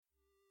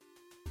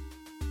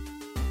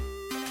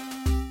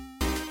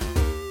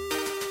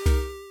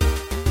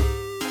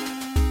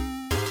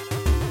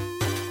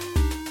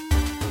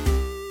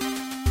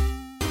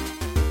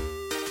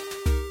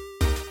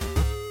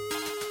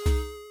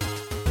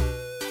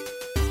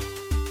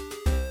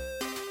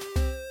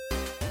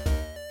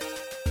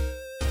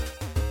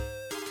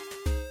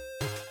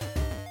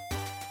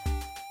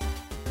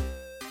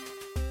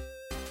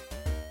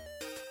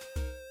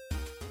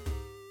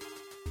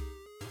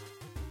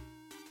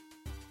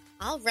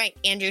All right,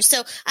 Andrew. So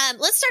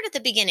let's start at the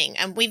beginning.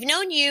 We've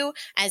known you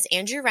as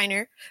Andrew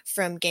Reiner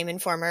from Game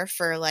Informer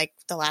for like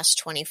the last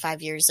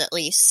 25 years at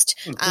least.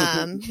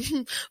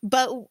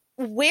 But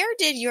where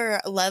did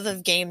your love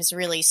of games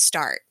really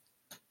start?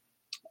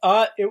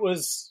 It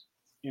was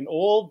an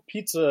old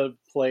pizza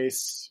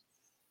place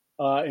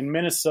in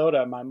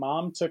Minnesota. My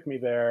mom took me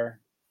there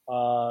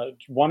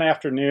one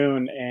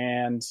afternoon,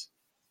 and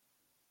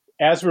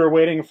as we were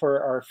waiting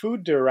for our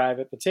food to arrive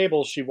at the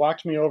table, she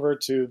walked me over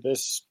to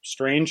this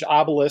strange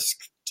obelisk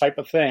type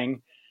of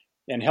thing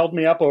and held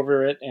me up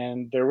over it.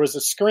 And there was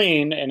a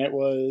screen, and it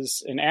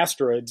was an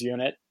asteroids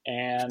unit.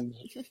 And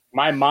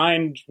my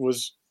mind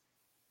was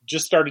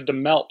just started to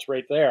melt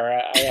right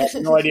there. I had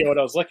no idea what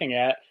I was looking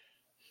at,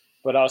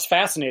 but I was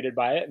fascinated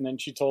by it. And then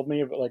she told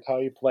me about like how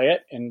you play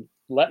it and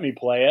let me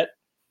play it.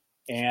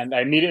 And I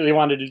immediately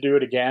wanted to do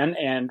it again,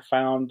 and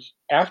found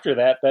after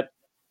that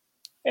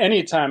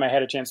anytime I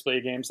had a chance to play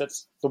games,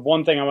 that's the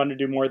one thing I wanted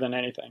to do more than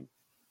anything.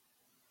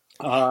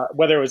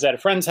 Whether it was at a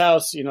friend's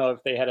house,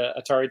 if they had an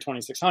Atari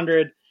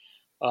 2600,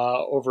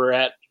 over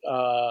at,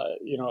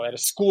 at a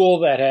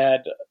school that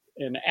had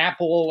an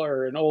Apple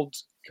or an old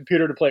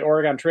computer to play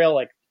Oregon Trail,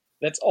 like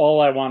that's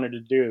all I wanted to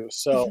do.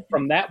 So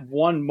from that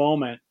one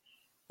moment,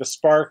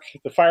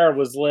 the fire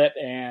was lit,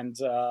 and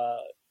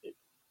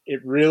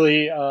it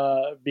really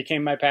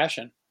became my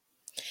passion.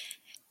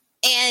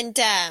 And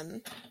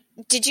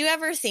did you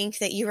ever think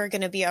that you were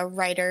going to be a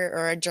writer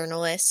or a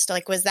journalist?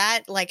 Like, was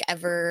that like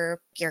ever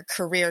your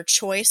career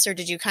choice, or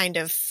did you kind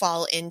of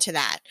fall into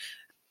that?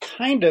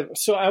 Kind of.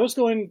 So I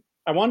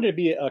wanted to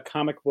be a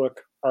comic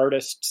book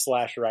artist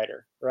 /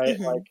 writer, right?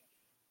 Mm-hmm.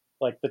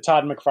 Like the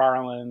Todd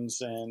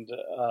McFarlanes and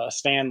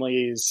Stan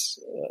Lees.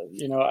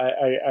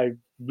 I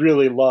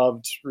really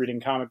loved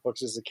reading comic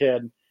books as a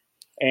kid,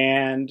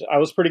 and I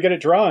was pretty good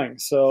at drawing.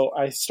 So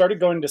I started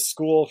going to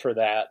school for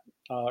that.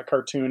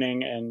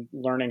 Cartooning and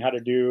learning how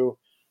to do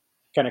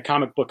kind of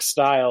comic book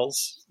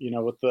styles,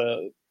 with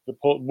the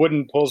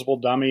wooden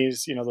posable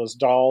dummies, those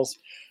dolls.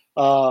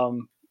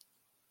 And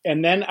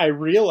then I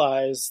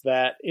realized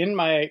that in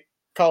my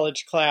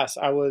college class,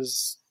 I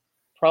was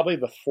probably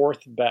the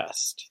fourth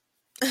best,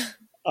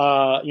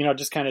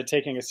 just kind of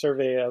taking a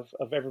survey of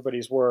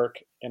everybody's work.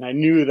 And I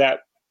knew that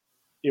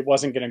it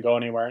wasn't going to go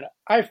anywhere. And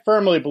I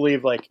firmly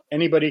believe like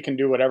anybody can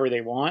do whatever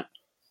they want.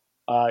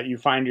 You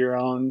find your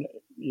own,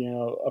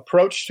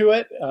 approach to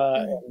it,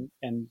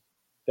 and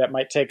that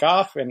might take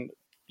off. And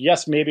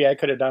yes, maybe I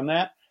could have done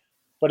that.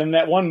 But in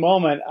that one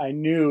moment, I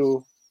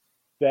knew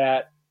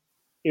that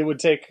it would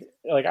take,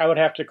 like, I would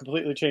have to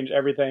completely change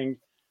everything,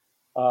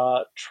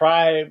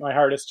 try my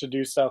hardest to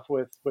do stuff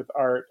with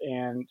art.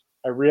 And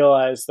I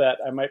realized that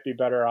I might be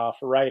better off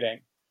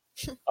writing,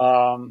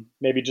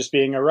 maybe just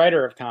being a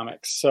writer of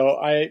comics. So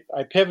I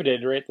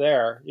pivoted right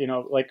there,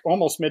 like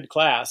almost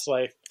mid-class.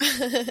 Like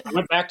I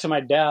went back to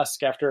my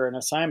desk after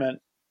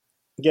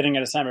getting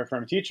an assignment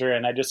from a teacher,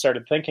 and I just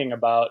started thinking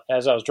about,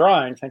 as I was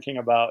drawing,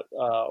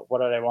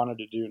 what I wanted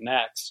to do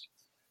next.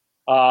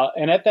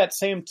 And at that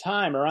same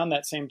time, around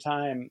that same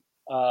time,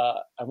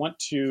 I went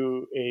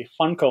to a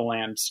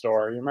FuncoLand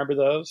store. You remember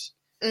those?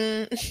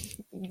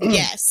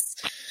 Yes.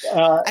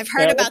 I've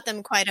heard about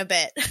them quite a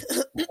bit.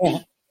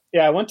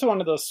 Yeah, I went to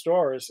one of those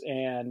stores,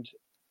 and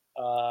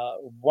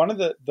one of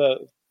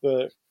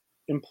the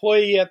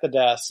employee at the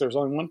desk, there was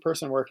only one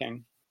person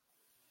working,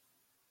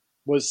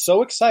 was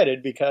so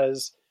excited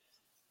because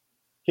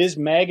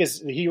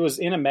he was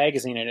in a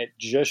magazine, and it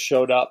just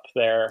showed up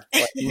there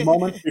like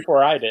moments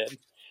before I did.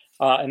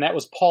 And that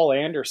was Paul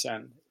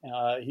Anderson.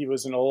 He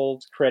was an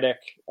old critic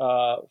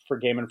for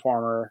Game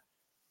Informer.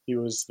 He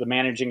was the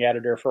managing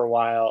editor for a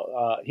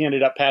while. He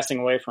ended up passing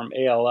away from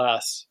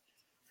ALS.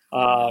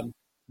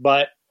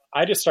 But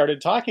I just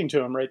started talking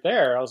to him right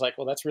there. I was like,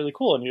 well, that's really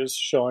cool. And he was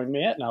showing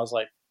me it. And I was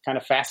like kind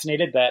of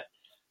fascinated that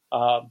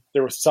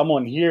there was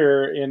someone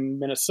here in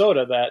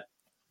Minnesota that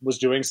was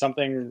doing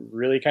something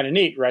really kind of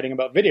neat, writing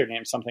about video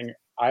games, something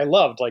I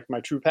loved, like my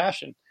true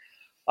passion.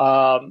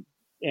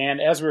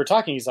 And as we were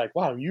talking, he's like,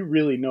 wow, you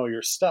really know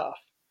your stuff.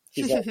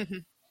 He's like,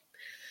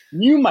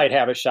 you might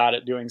have a shot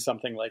at doing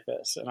something like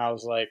this. And I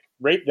was like,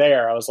 right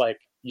there, I was like,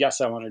 yes,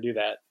 I want to do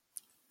that.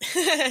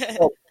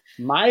 So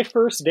my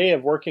first day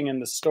of working in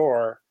the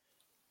store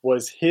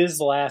was his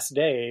last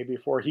day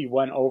before he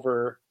went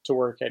over to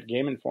work at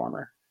Game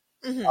Informer.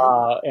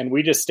 Mm-hmm. And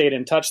we just stayed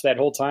in touch that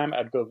whole time.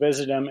 I'd go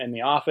visit him in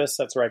the office.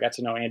 That's where I got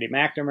to know Andy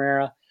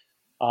McNamara.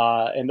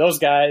 And those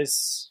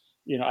guys,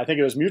 I think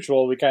it was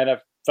mutual. We kind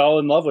of fell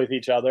in love with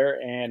each other.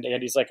 And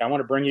Andy's like, I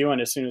want to bring you in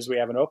as soon as we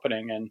have an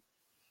opening.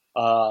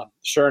 And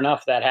sure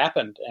enough, that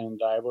happened.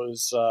 And I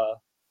was,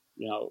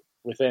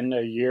 within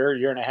a year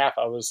and a half,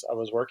 I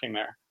was working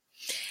there.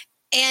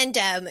 And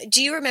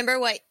do you remember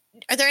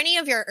are there any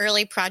of your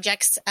early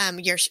projects,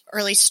 your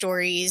early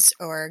stories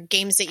or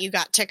games that you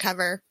got to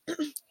cover?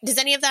 Does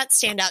any of that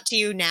stand out to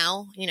you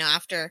now,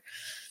 after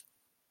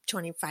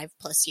 25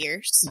 plus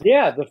years?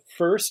 Yeah. The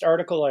first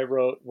article I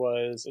wrote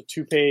was a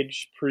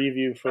 2-page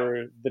preview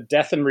for The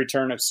Death and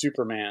Return of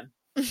Superman.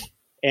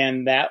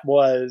 And that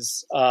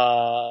was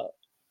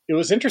it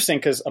was interesting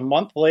because a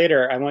month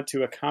later, I went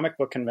to a comic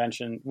book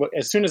convention.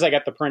 As soon as I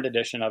got the print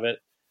edition of it,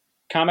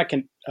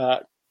 convention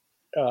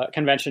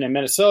in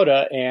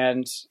Minnesota,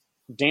 and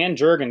Dan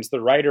Jurgens,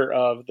 the writer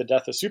of The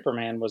Death of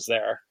Superman, was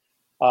there.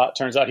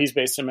 Turns out he's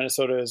based in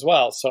Minnesota as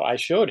well. So I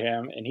showed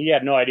him, and he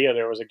had no idea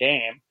there was a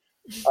game.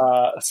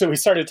 So we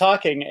started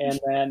talking, and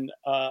then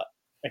I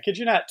kid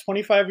you not,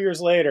 25 years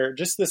later,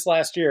 just this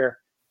last year,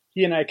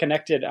 he and I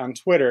connected on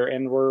Twitter,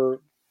 and we're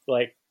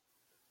like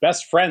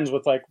best friends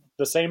with like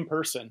the same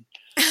person.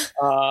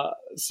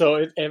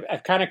 So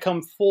I've kind of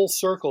come full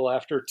circle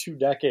after 2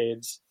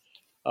 decades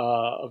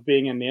of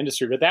being in the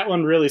industry. But that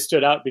one really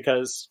stood out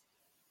because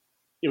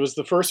it was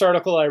the first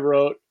article I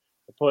wrote.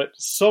 I put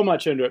so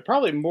much into it,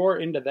 probably more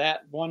into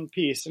that one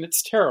piece, and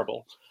it's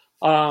terrible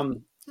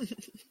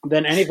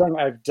than anything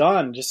I've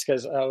done, just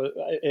because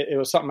it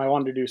was something I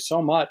wanted to do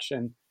so much.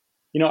 And,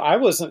 I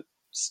wasn't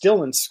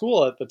still in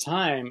school at the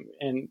time,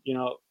 and,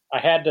 I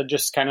had to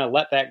just kind of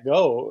let that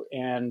go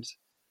and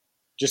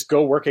just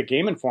go work at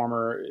Game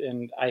Informer.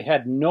 And I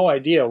had no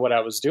idea what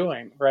I was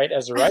doing, right,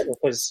 as a writer,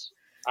 because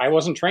I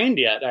wasn't trained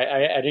yet.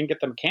 I didn't get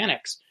the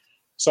mechanics.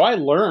 So I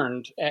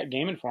learned at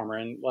Game Informer,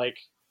 and like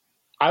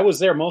I was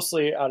there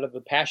mostly out of the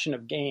passion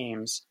of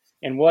games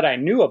and what I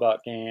knew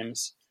about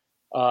games,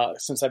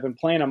 since I've been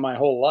playing them my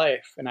whole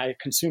life, and I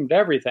consumed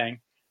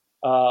everything,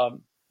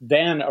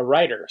 than a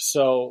writer.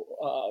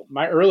 So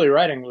my early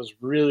writing was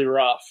really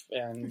rough,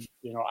 and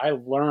I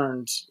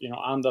learned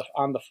on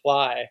the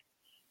fly,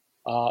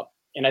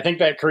 and I think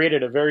that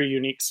created a very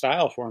unique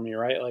style for me,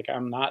 right? Like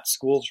I'm not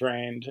school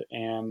trained,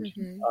 and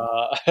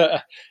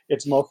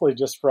it's mostly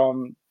just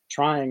from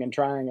trying and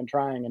trying and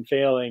trying and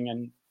failing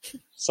and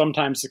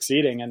sometimes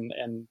succeeding.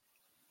 And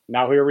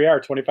now here we are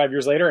 25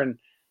 years later, and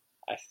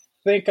I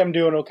think I'm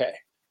doing okay.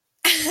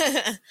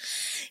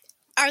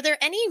 Are there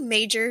any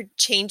major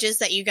changes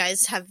that you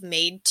guys have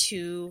made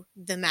to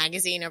the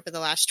magazine over the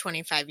last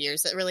 25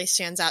 years that really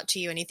stands out to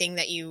you? Anything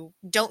that you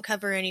don't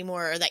cover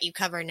anymore or that you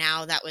cover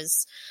now that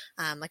was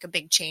like a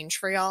big change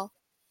for y'all?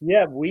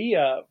 Yeah,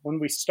 when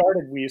we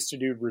started, we used to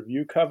do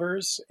review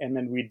covers, and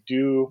then we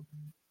do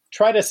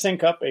try to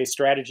sync up a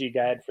strategy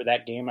guide for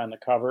that game on the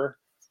cover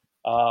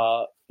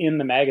in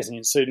the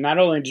magazine. So not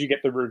only did you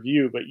get the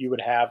review, but you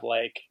would have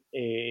like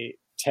a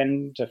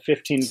 10 to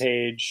 15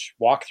 page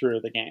walkthrough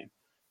of the game.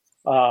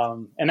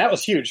 And that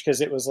was huge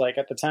because it was like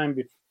at the time,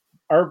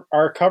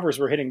 our covers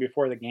were hitting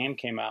before the game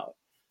came out.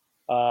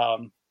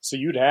 So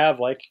you'd have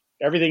like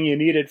everything you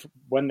needed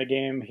when the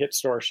game hit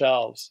store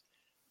shelves.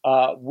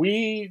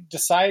 We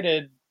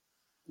decided,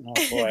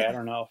 oh boy, I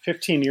don't know,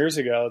 15 years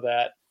ago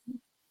that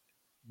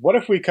what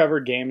if we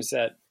covered games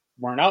that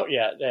weren't out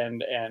yet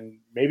and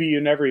maybe you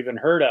never even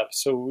heard of?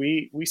 So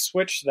we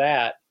switched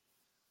that.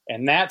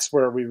 And that's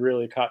where we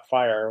really caught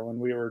fire, when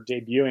we were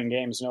debuting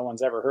games no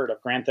one's ever heard of,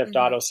 Grand Theft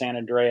Auto, San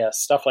Andreas,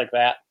 stuff like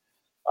that,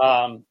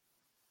 on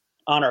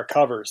our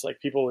covers.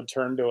 Like people would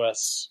turn to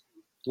us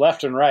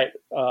left and right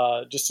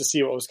just to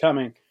see what was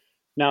coming.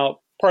 Now,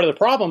 part of the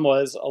problem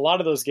was a lot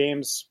of those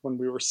games, when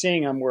we were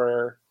seeing them,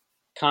 were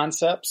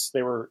concepts.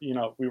 They were,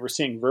 we were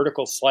seeing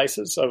vertical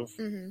slices of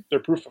their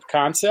proof of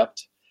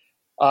concept.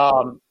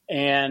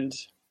 And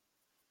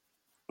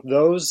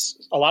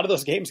a lot of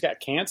those games got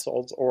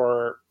canceled,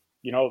 or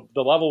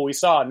the level we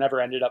saw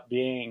never ended up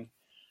being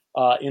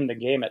in the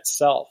game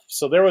itself.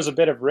 So there was a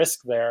bit of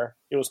risk there.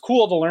 It was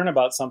cool to learn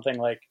about something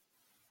like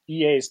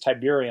EA's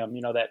Tiberium,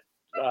 that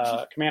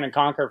Command and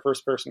Conquer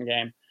first-person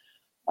game.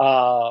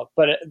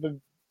 But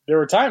there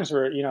were times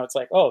where, it's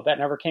like, oh, that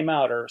never came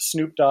out, or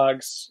Snoop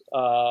Dogg's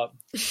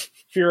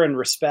Fear and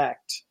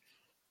Respect.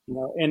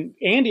 And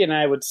Andy and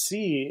I would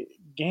see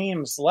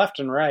games left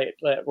and right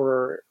that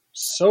were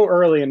so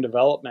early in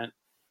development,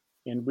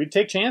 and we'd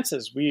take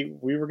chances. We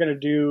were going to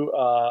do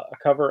a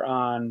cover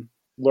on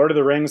Lord of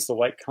the Rings, The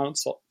White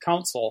Council,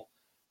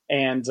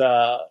 and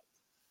it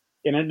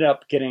ended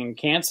up getting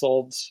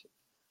canceled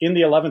in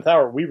the 11th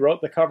hour. We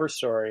wrote the cover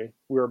story.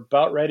 We were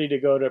about ready to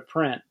go to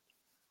print,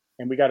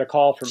 and we got a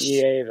call from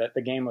EA that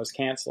the game was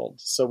canceled.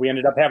 So we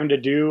ended up having to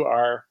do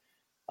our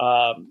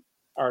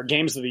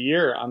games of the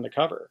year on the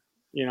cover,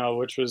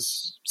 which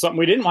was something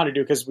we didn't want to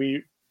do because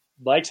we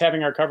liked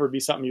having our cover be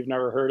something you've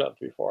never heard of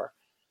before.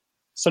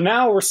 So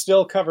now we're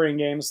still covering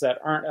games that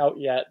aren't out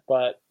yet,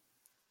 but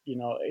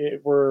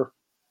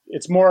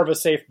it's more of a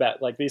safe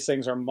bet. Like these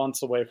things are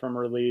months away from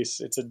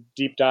release. It's a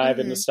deep dive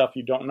into stuff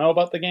you don't know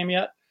about the game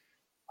yet.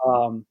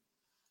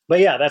 But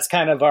yeah, that's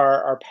kind of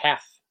our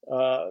path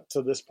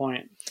to this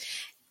point.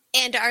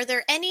 And are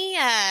there any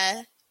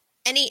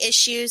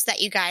issues that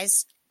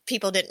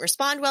people didn't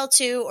respond well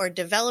to, or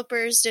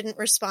developers didn't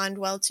respond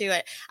well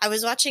to? I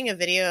was watching a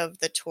video of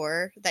the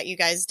tour that you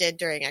guys did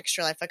during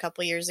Extra Life a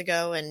couple years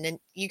ago, and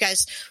you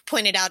guys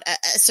pointed out a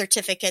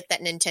certificate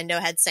that Nintendo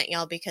had sent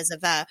y'all because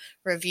of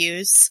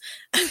reviews.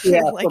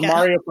 Yeah, like for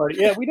Mario Party.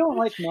 Yeah, we don't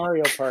like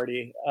Mario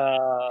Party.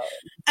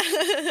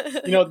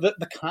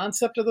 The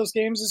concept of those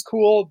games is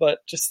cool, but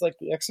just like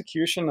the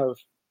execution of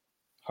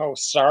how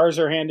stars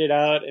are handed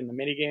out and the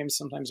mini games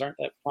sometimes aren't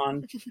that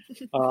fun.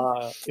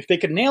 If they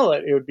could nail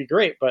it, it would be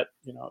great. But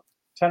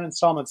 10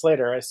 installments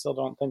later, I still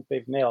don't think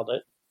they've nailed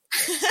it.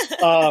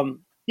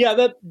 Yeah,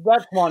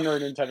 that's one where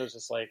Nintendo's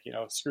just like,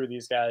 screw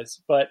these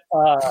guys, but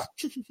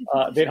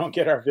they don't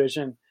get our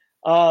vision.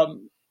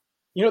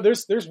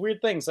 There's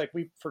weird things like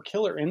for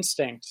Killer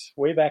Instinct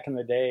way back in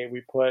the day,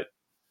 we put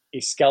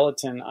a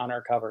skeleton on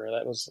our cover.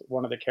 That was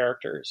one of the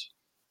characters.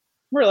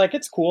 We're like,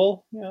 it's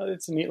cool,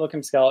 it's a neat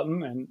looking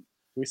skeleton, and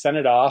we sent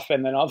it off,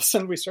 and then all of a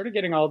sudden we started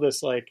getting all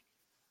this like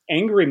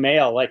angry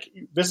mail. Like,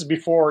 this is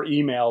before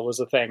email was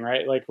a thing,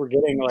 right? Like, we're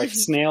getting like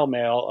snail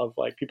mail of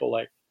like people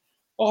like,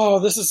 oh,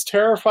 this is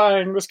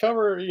terrifying, this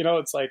cover,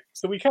 it's like,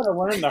 so we kind of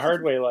learned the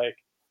hard way, like,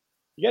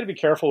 you got to be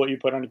careful what you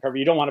put on your cover.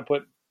 You don't want to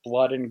put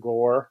blood and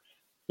gore.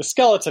 The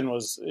skeleton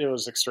was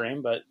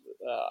extreme, but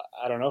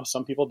I don't know,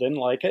 some people didn't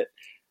like it.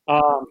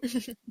 So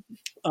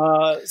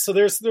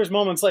there's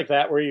moments like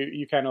that where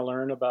you kind of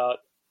learn about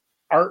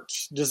art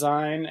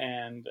design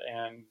and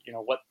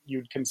what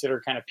you'd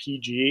consider kind of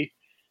PG.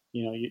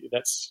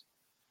 That's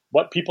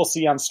what people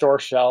see on store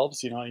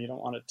shelves. You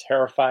don't want to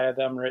terrify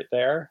them right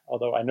there.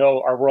 Although I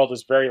know our world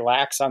is very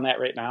lax on that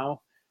right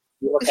now.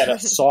 You look at a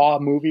Saw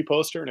movie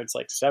poster and it's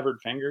like severed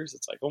fingers.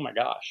 It's like, oh my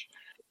gosh.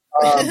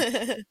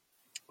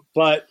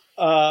 But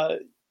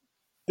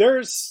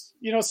there's,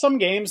 some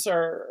games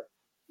are,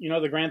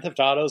 the Grand Theft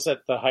Autos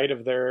at the height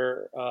of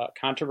their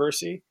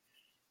controversy.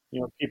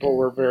 People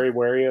were very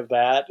wary of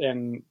that.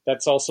 And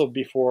that's also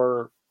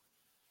before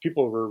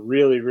people were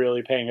really,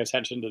 really paying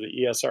attention to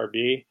the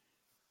ESRB.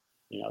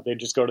 They'd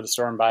just go to the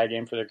store and buy a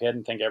game for their kid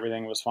and think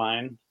everything was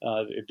fine.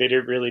 They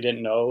really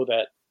didn't know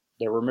that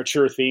there were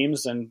mature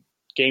themes and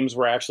games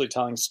were actually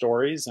telling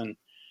stories and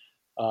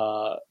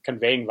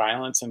conveying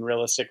violence in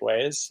realistic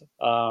ways.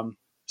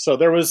 So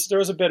there was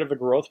a bit of a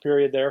growth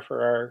period there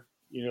for our,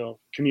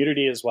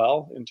 community as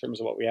well in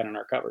terms of what we had on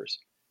our covers.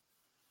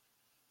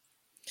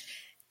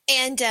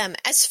 And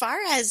as far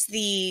as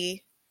the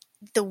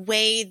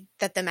way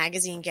that the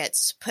magazine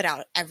gets put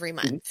out every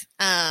month,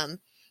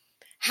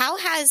 how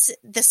has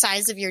the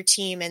size of your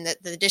team and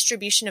the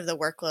distribution of the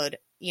workload,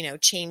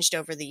 changed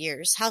over the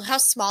years? How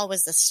small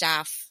was the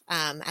staff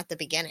at the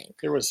beginning?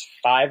 There was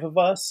 5 of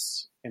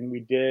us, and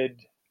it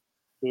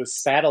was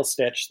saddle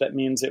stitch. That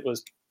means it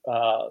was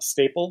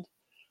stapled,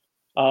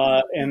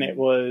 and it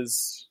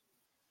was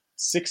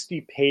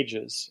 60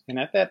 pages. And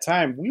at that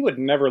time, we would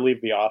never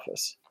leave the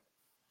office.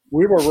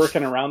 We were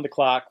working around the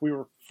clock. We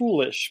were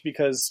foolish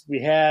because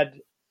we had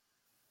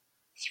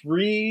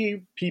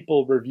 3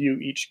 people review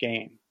each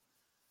game.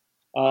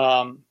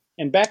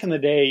 And back in the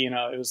day,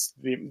 it was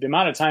the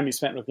amount of time you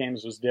spent with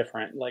games was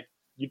different. Like,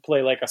 you'd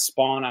play like a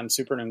Spawn on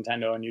Super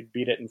Nintendo and you'd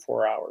beat it in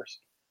 4 hours.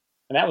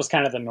 And that was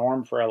kind of the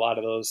norm for a lot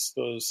of those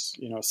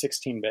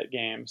 16-bit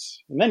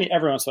games. And then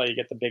every once in a while you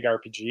get the big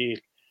RPG.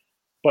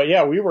 But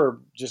yeah, we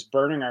were just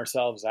burning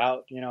ourselves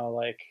out,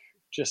 like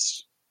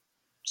just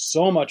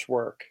so much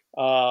work.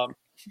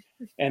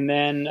 And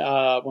then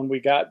when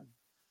we got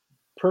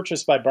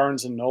purchased by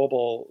Barnes &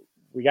 Noble,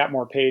 we got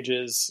more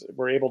pages.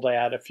 We're able to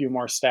add a few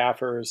more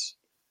staffers.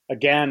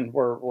 Again,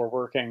 we're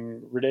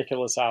working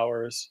ridiculous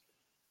hours.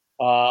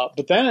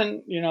 But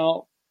then,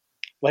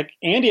 like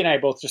Andy and I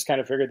both just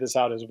kind of figured this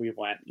out as we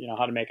went,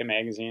 how to make a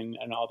magazine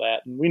and all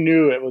that. And we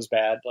knew it was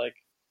bad. Like,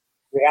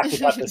 we have to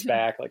cut this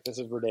back. Like, this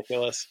is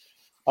ridiculous.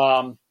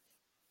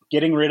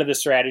 Getting rid of the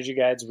strategy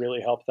guides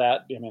really helped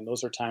that. I mean,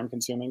 those are time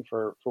consuming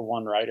for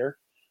one writer.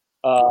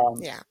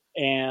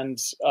 And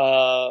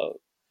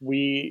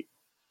we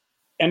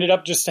ended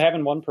up just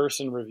having one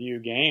person review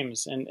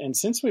games. And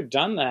since we've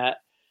done that,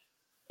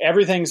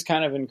 everything's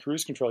kind of in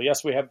cruise control.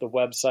 Yes, we have the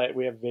website,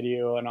 we have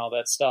video and all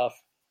that stuff.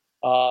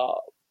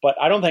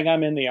 But I don't think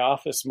I'm in the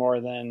office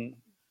more than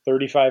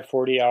 35,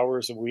 40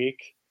 hours a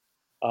week.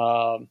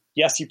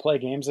 Yes, you play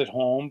games at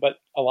home, but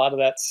a lot of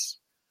that's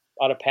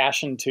out of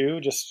passion too.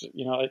 Just,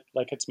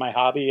 it's my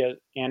hobby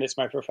and it's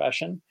my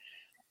profession.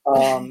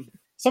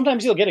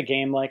 Sometimes you'll get a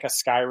game like a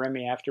Skyrim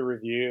you have to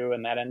review,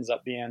 and that ends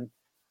up being,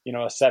 a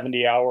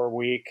 70-hour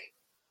week,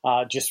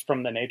 just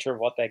from the nature of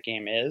what that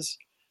game is.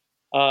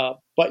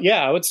 But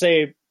yeah, I would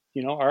say,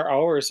 our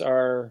hours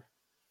are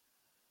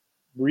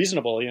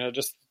reasonable.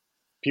 Just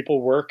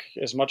people work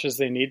as much as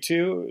they need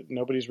to.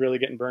 Nobody's really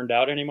getting burned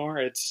out anymore.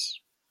 It's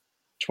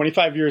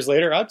 25 years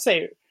later. I'd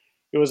say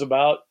it was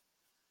about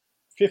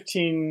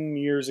 15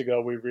 years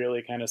ago we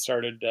really kind of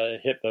started to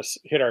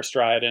hit our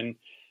stride and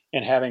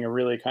having a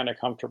really kind of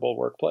comfortable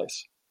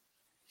workplace.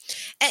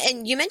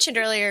 And you mentioned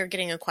earlier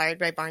getting acquired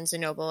by Barnes &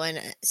 Noble. And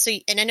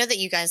I know that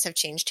you guys have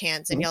changed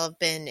hands and y'all have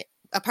been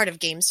a part of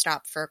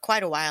GameStop for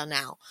quite a while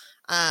now.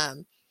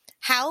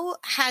 How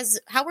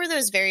were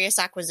those various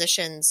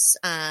acquisitions?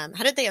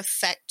 How did they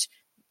affect,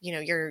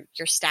 your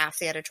staff,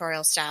 the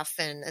editorial staff,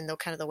 and the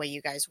kind of the way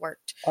you guys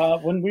worked?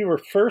 When we were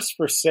first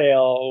for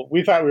sale,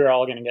 we thought we were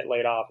all going to get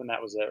laid off, and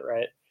that was it,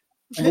 right?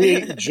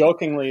 We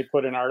jokingly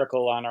put an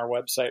article on our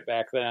website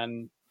back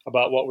then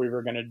about what we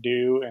were going to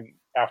do, and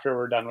after we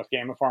were done with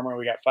Game Informer,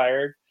 we got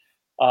fired.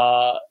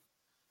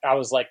 I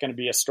was like going to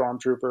be a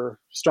stormtrooper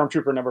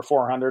number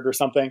 400 or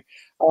something.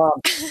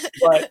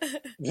 But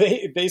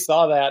they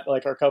saw that,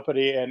 like, our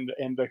company and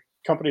the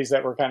companies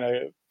that were kind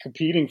of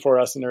competing for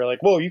us, and they're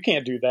like, "Whoa, you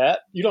can't do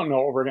that. You don't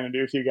know what we're going to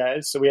do with you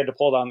guys." So we had to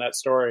pull down that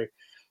story.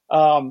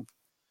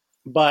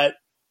 But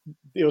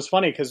it was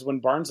funny because when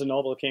Barnes and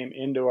Noble came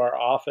into our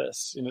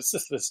office, and it's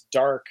just this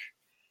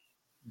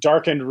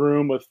darkened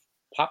room with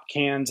pop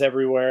cans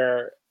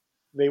everywhere.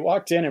 They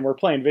walked in and we're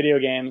playing video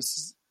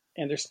games,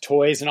 and there's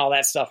toys and all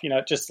that stuff.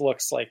 It just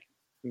looks like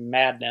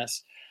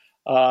madness.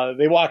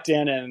 They walked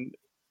in, and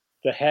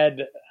the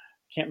head,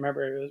 can't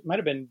remember, it might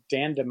have been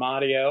Dan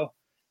DiMatteo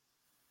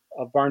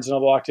of Barnes and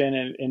Noble, walked in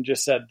and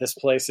just said, "This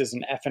place is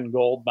an effing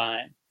gold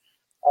mine."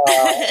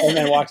 And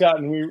then walked out,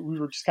 and we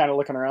were just kind of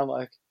looking around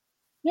like,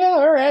 yeah,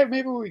 all right,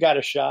 maybe we got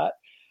a shot.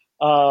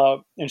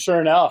 And sure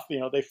enough,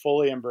 they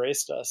fully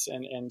embraced us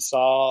and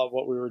saw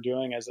what we were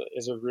doing as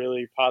a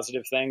really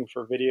positive thing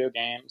for video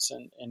games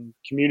and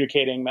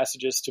communicating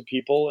messages to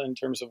people in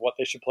terms of what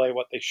they should play,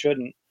 what they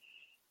shouldn't,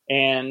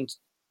 and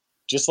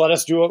just let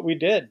us do what we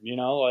did.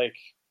 Like,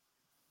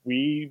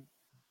 we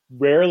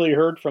rarely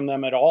heard from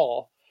them at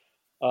all.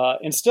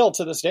 And still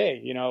to this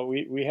day,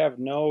 we have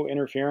no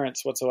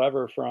interference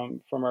whatsoever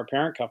from our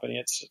parent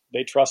company.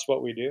 They trust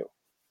what we do.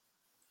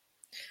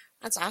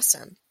 That's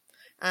awesome.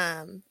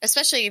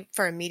 Especially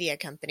for a media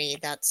company,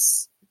 that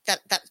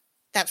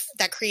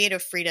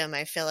creative freedom,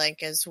 I feel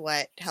like, is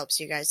what helps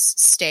you guys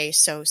stay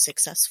so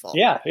successful.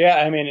 Yeah.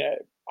 I mean,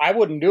 I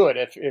wouldn't do it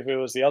if it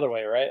was the other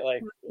way, right?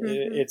 Like,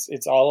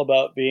 it's all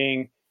about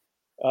being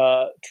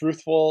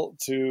truthful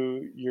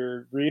to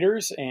your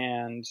readers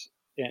and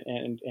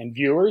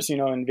viewers,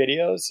 in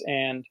videos,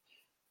 and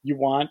you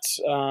want,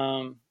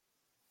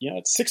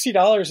 it's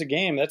 $60 a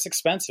game. That's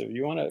expensive.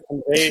 You want to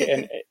convey,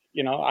 and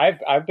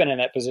I've been in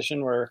that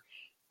position where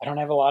I don't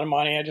have a lot of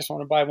money. I just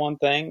want to buy one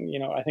thing.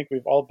 I think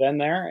we've all been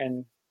there,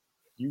 and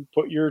you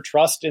put your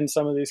trust in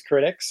some of these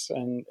critics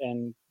and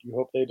you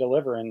hope they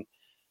deliver. And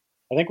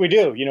I think we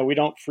do. We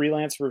don't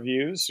freelance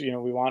reviews. We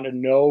want to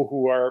know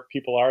who our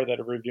people are that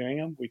are reviewing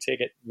them. We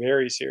take it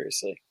very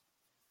seriously.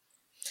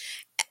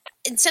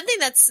 And something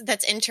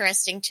that's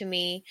interesting to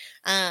me,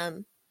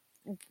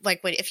 like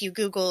if you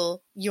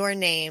Google your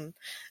name,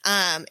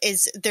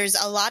 is there's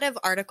a lot of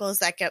articles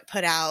that get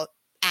put out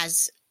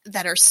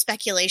that are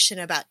speculation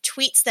about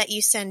tweets that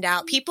you send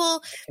out.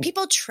 People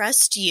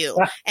trust you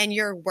and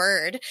your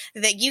word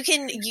that you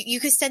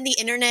could send the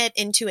internet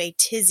into a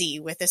tizzy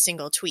with a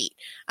single tweet.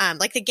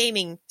 Like the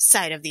gaming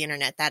side of the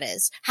internet, that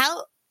is.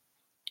 How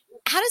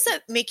does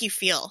that make you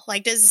feel?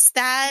 Like, does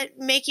that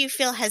make you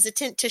feel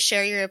hesitant to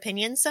share your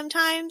opinions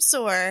sometimes,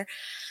 or?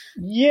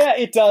 Yeah,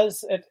 it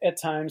does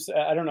at times.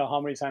 I don't know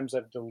how many times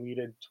I've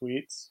deleted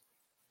tweets.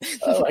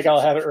 Like,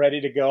 I'll have it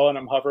ready to go and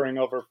I'm hovering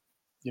over,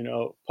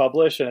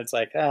 publish, and it's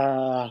like,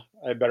 I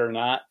better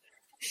not.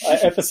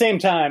 At the same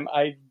time,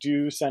 I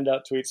do send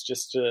out tweets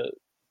just to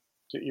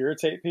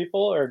irritate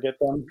people or get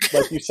them,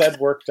 like you said,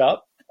 worked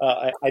up.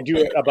 I do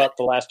it about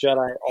The Last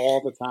Jedi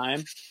all the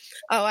time.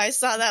 Oh, I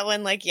saw that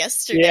one like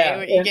yesterday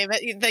when you gave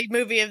it the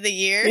movie of the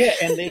year. Yeah,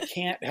 and they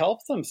can't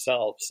help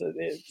themselves.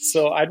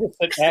 So I just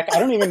sit back. I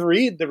don't even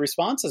read the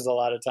responses a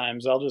lot of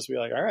times. I'll just be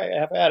like, all right,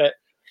 have at it.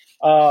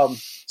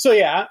 So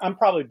yeah, I'm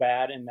probably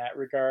bad in that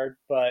regard,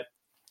 but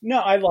no,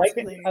 I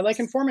like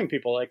informing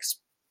people. Like,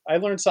 I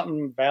learned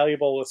something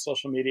valuable with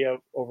social media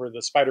over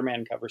the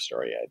Spider-Man cover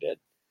story I did.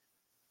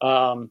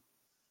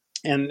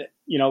 And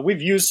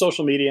we've used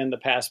social media in the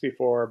past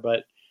before,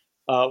 but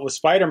with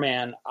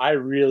Spider-Man, I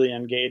really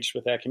engaged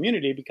with that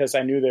community because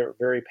I knew they were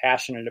very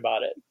passionate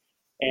about it.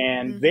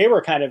 And they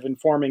were kind of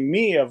informing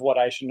me of what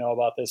I should know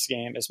about this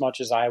game as much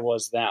as I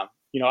was them.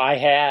 I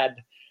had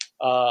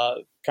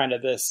kind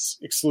of this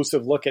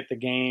exclusive look at the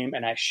game,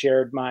 and I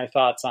shared my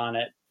thoughts on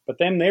it. But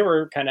then they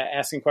were kind of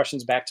asking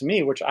questions back to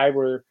me, which I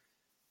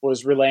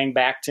was relaying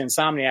back to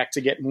Insomniac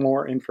to get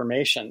more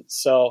information.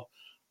 So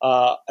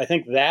I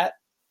think that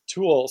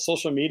tool,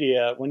 social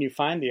media, when you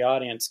find the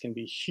audience, can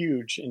be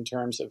huge in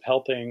terms of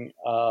helping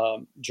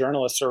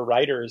journalists or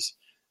writers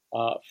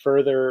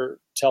further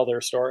tell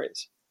their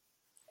stories.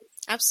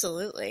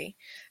 Absolutely.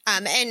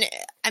 And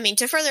I mean,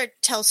 to further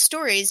tell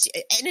stories,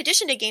 in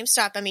addition to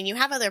GameStop, I mean, you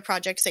have other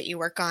projects that you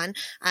work on.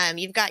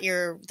 You've got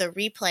the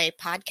Replay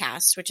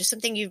podcast, which is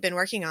something you've been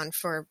working on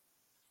for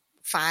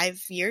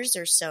 5 years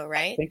or so,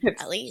 right? I think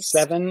it's at least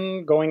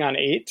 7 going on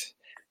 8.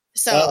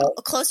 So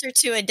closer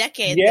to a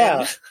decade.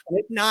 Yeah.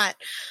 Than not.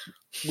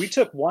 We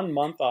took 1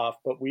 month off,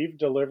 but we've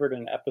delivered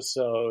an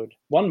episode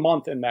 1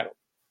 month in that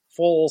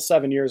full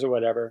 7 years or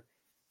whatever.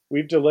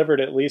 We've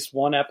delivered at least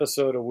one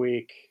episode a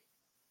week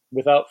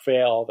without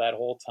fail that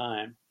whole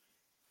time.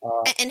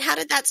 And how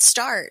did that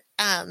start?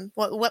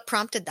 What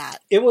prompted that?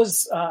 It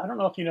was, I don't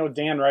know if you know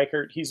Dan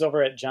Reichert. He's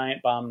over at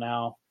Giant Bomb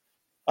now.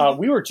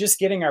 We were just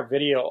getting our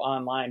video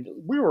online.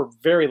 We were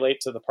very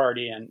late to the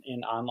party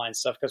in online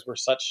stuff because we're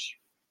such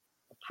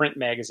a print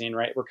magazine,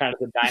 right? We're kind of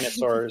the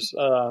dinosaurs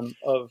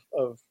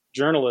of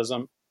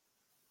journalism.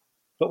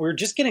 But we were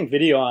just getting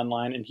video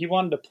online, and he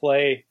wanted to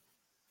play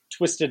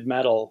Twisted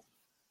Metal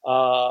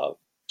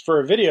for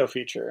a video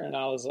feature. And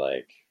I was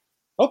like,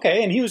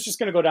 okay. And he was just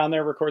going to go down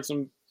there, record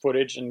some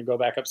footage and go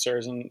back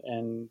upstairs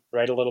and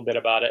write a little bit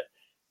about it.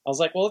 I was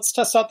like, well, let's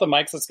test out the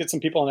mics. Let's get some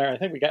people in there. I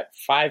think we got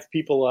 5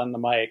 people on the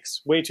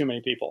mics, way too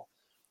many people.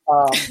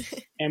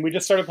 And we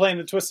just started playing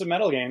the Twisted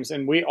Metal games.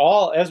 And we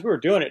all, as we were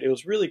doing it, it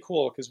was really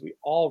cool because we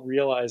all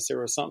realized there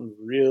was something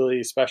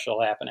really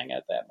special happening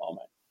at that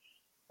moment.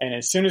 And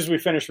as soon as we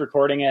finished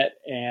recording it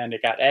and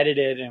it got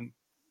edited and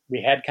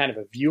we had kind of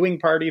a viewing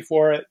party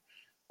for it,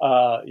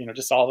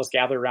 just all of us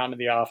gathered around in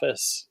the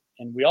office.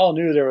 And we all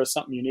knew there was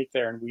something unique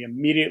there. And we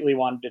immediately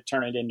wanted to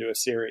turn it into a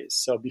series.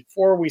 So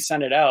before we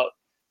sent it out,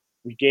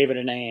 we gave it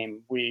a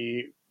name.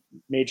 We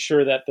made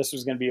sure that this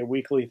was going to be a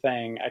weekly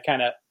thing. I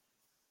kind of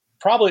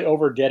probably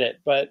overdid it,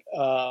 but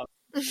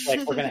like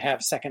we're going to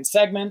have second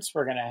segments.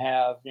 We're going to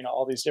have,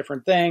 all these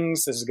different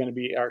things. This is going to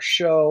be our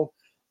show.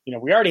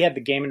 We already had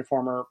the Game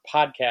Informer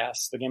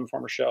podcast, the Game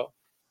Informer show,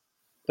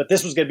 but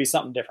this was going to be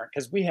something different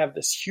because we have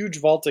this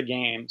huge vault of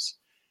games.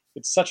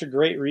 It's such a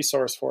great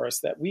resource for us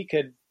that we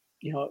could,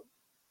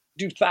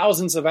 do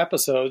thousands of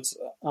episodes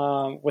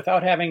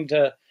without having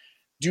to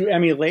do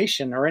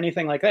emulation or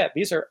anything like that.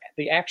 These are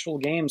the actual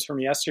games from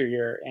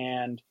yesteryear.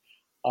 And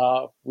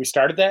we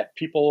started that.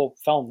 People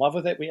fell in love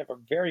with it. We have a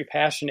very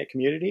passionate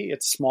community.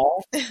 It's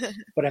small,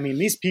 but I mean,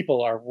 these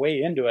people are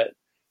way into it.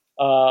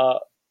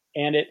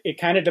 And it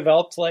kind of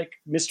developed like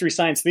Mystery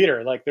Science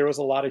Theater. Like there was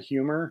a lot of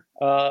humor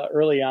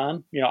early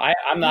on.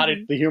 I'm not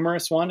the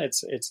humorous one.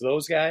 It's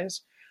those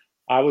guys.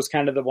 I was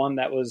kind of the one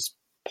that was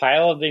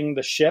piloting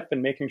the ship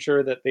and making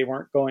sure that they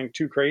weren't going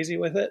too crazy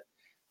with it.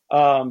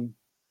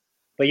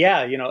 But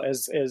yeah,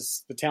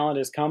 as the talent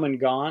has come and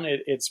gone,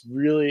 it's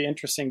really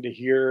interesting to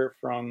hear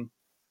from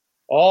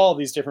all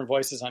these different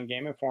voices on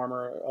Game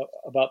Informer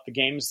about the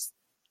games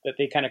that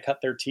they kind of cut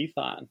their teeth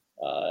on.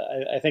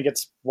 I think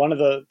it's one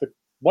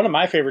of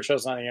my favorite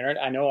shows on the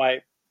internet. I know I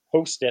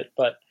host it,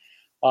 but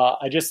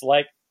I just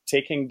like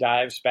taking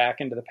dives back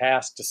into the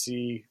past to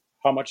see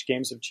how much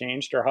games have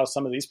changed or how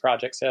some of these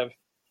projects have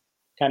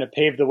kind of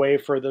paved the way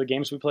for the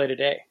games we play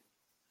today.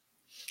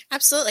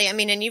 Absolutely. I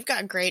mean, and you've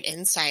got great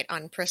insight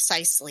on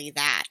precisely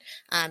that.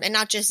 And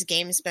not just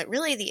games, but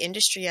really the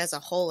industry as a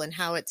whole and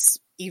how it's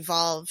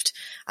evolved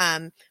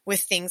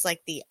with things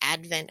like the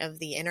advent of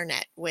the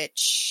internet,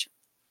 which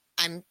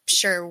I'm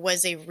sure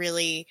was a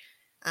really,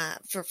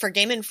 for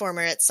Game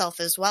Informer itself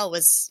as well,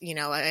 was,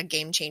 a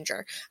game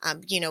changer.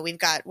 We've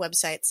got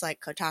websites like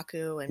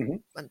Kotaku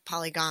and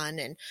Polygon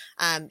and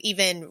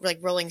even like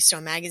Rolling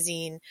Stone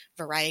magazine,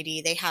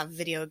 Variety. They have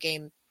video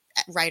game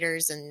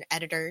writers and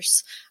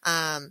editors.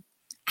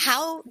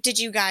 How did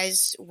you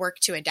guys work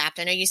to adapt?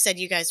 I know you said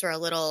you guys were a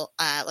little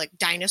like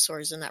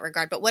dinosaurs in that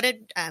regard, but what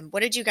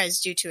did you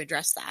guys do to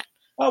address that?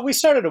 Well, we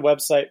started a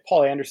website.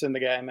 Paul Anderson, the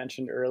guy I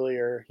mentioned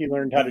earlier, he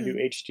learned how to do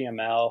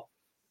HTML,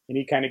 and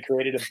he kind of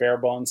created a bare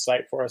bones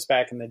site for us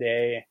back in the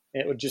day.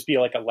 It would just be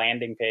like a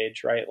landing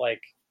page, right?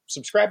 Like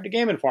subscribe to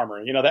Game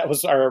Informer. That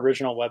was our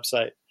original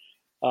website.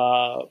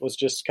 Was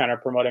just kind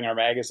of promoting our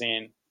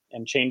magazine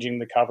and changing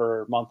the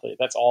cover monthly.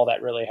 That's all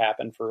that really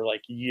happened for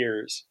like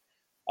years.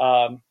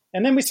 And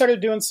then we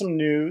started doing some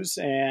news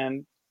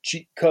and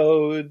cheat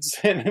codes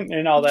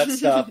and all that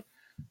stuff.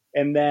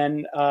 And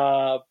then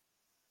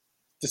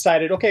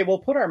decided, okay, we'll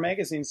put our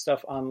magazine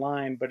stuff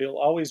online, but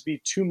it'll always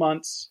be 2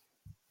 months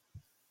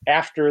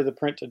after the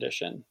print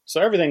edition.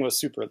 So everything was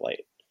super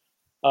late.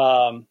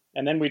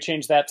 And then we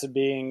changed that to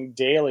being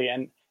daily.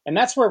 And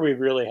that's where we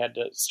really had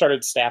to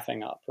started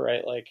staffing up,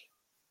 right? Like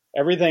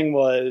everything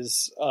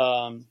was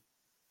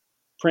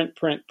print.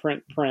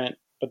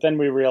 But then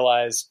we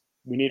realized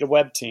we need a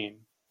web team.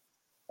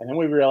 And then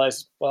we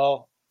realized,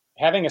 well,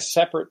 having a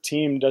separate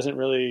team doesn't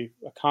really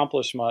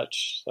accomplish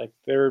much. Like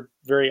they're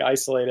very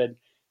isolated.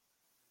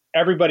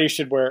 Everybody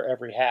should wear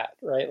every hat,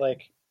 right?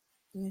 Like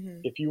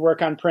if you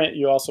work on print,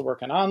 you also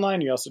work on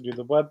online. You also do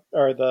the web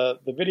or the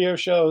video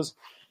shows.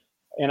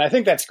 And I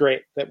think that's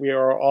great that we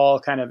are all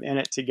kind of in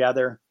it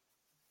together.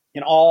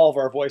 And all of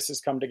our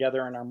voices come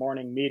together in our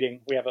morning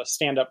meeting. We have a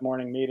stand-up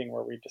morning meeting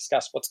where we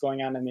discuss what's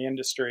going on in the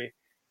industry.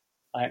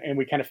 And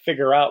we kind of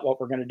figure out what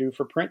we're going to do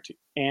for print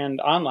and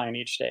online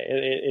each day.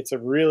 It's a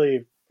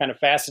really kind of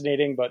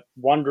fascinating but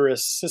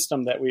wondrous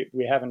system that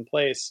we have in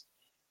place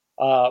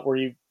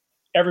where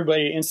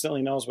everybody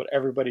instantly knows what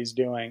everybody's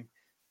doing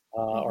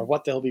or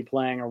what they'll be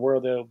playing or where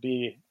they'll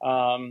be.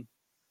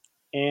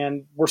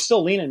 And we're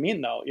still lean and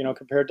mean, though,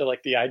 compared to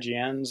like the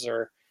IGNs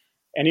or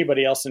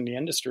anybody else in the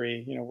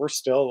industry. We're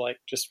still like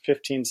just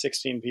 15,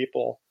 16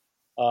 people,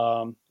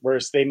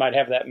 whereas they might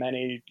have that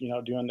many,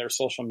 doing their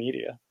social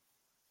media.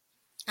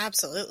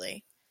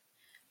 Absolutely.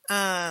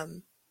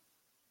 And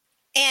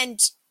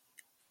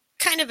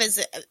kind of as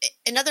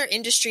another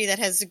industry that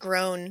has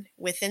grown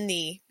within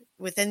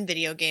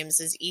video games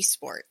is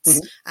esports.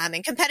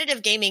 And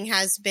competitive gaming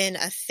has been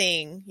a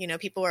thing.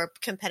 People are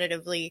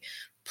competitively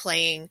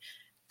playing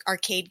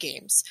arcade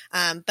games.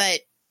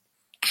 But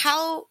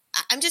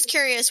I'm just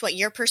curious what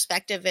your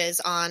perspective is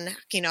on,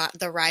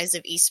 the rise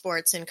of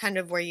esports and kind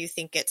of where you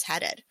think it's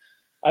headed.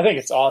 I think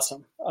it's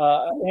awesome.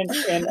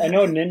 And I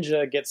know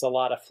Ninja gets a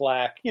lot of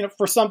flack,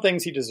 for some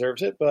things he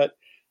deserves it, but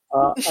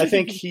I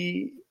think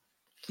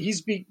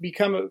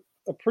become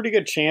a pretty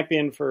good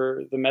champion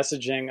for the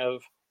messaging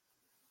of,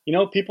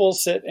 people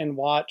sit and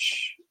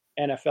watch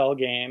NFL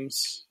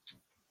games,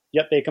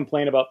 yet they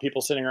complain about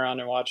people sitting around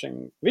and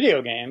watching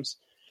video games.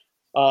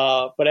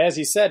 But as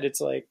he said,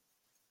 it's like,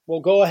 well,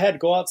 go ahead,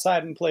 go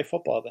outside and play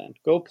football then.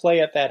 Go play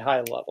at that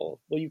high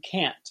level. Well, you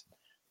can't.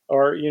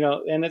 Or,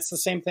 and it's the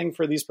same thing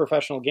for these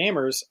professional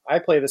gamers. I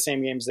play the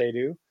same games they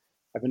do.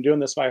 I've been doing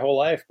this my whole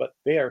life, but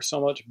they are so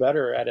much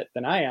better at it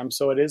than I am.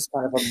 So it is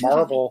kind of a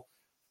marvel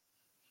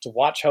to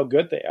watch how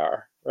good they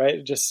are,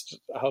 right? Just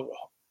how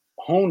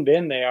honed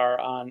in they are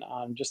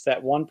on just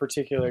that one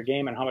particular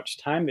game and how much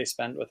time they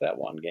spend with that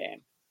one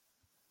game,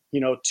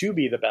 to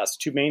be the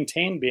best, to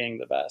maintain being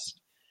the best.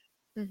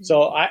 Mm-hmm.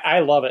 So I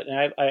love it.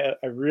 And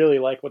I really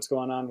like what's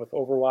going on with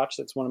Overwatch.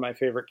 That's one of my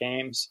favorite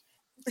games.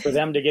 For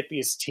them to get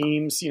these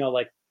teams,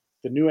 like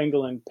the New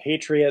England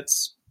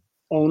Patriots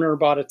owner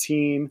bought a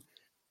team,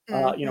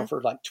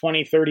 for like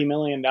 $20-30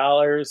 million.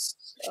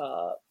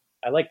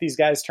 I like these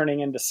guys turning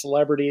into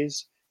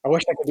celebrities. I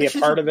wish I could be a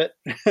part of it.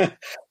 I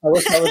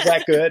wish I was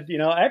that good.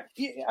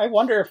 I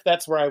wonder if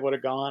that's where I would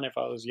have gone if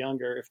I was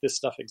younger, if this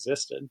stuff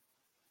existed.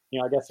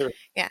 I guess there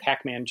were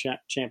Pac-Man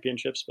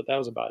championships, but that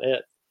was about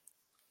it.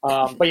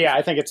 But yeah,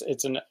 I think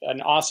it's an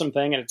awesome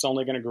thing, and it's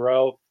only going to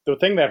grow. The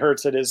thing that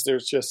hurts it is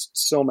there's just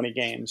so many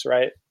games,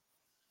 right?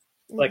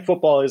 Like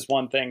football is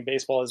one thing,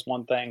 baseball is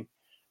one thing,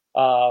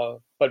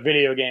 but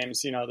video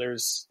games,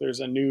 there's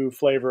a new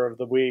flavor of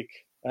the week.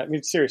 I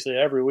mean, seriously,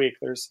 every week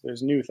there's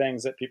new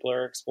things that people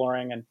are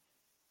exploring, and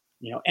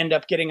end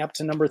up getting up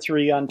to number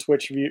 3 on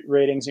Twitch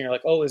ratings, and you're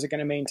like, oh, is it going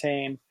to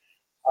maintain?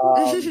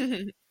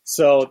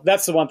 So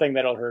that's the one thing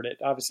that'll hurt it.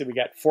 Obviously, we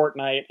got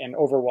Fortnite and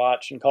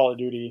Overwatch and Call of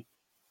Duty.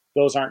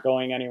 Those aren't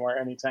going anywhere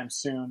anytime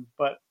soon,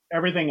 but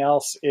everything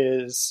else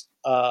is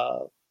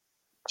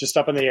just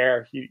up in the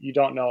air. You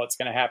don't know what's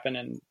going to happen,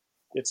 and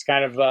it's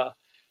kind of the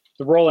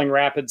rolling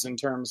rapids in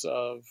terms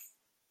of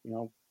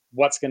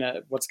what's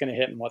gonna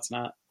hit and what's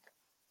not.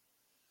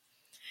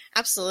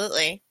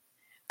 Absolutely.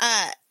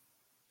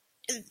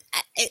 Do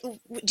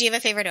you have a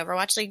favorite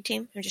Overwatch League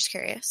team? I'm just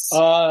curious.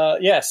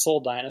 Yeah,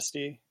 Soul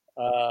Dynasty.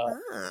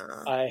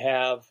 I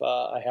have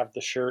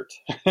the shirt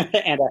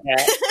and a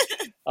hat.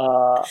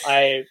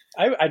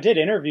 I did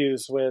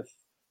interviews with,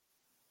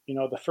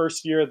 the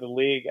first year of the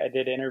league, I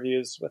did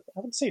interviews with,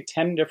 I would say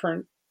 10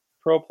 different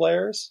pro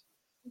players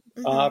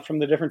from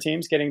the different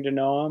teams, getting to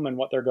know them and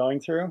what they're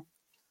going through.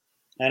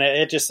 And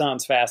it just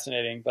sounds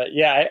fascinating. But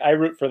yeah, I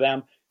root for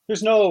them.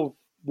 There's no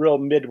real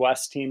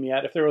Midwest team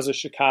yet. If there was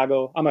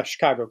I'm a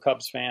Chicago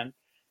Cubs fan.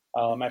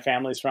 My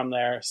family's from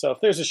there. So if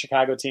there's a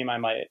Chicago team, I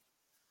might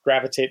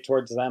gravitate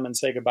towards them and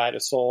say goodbye to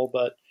Seoul.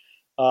 But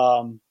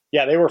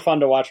yeah, they were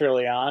fun to watch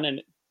early on,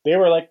 and they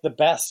were like the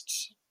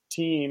best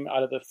team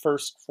out of the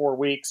first 4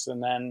 weeks.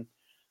 And then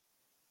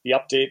the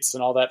updates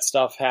and all that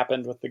stuff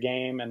happened with the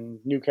game, and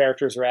new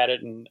characters were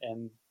added,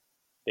 and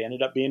they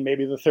ended up being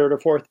maybe the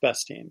 3rd or 4th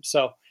best team.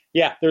 So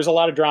yeah, there's a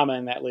lot of drama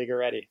in that league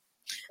already.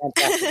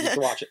 Fantastic to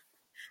watch it.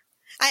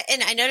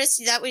 I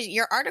noticed that was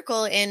your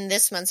article in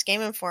this month's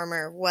Game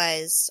Informer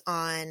was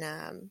on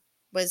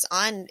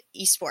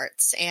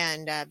esports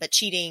and but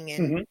cheating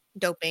and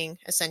doping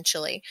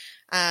essentially.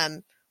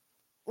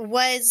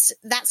 Was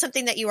that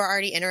something that you were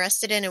already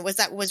interested in, and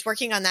was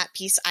working on that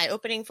piece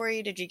eye-opening for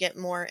you? Did you get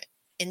more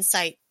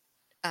insight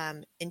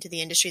into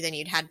the industry than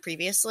you'd had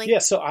previously? Yeah,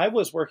 so I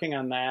was working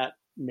on that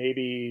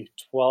maybe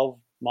 12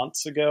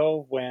 months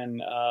ago when,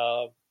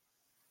 or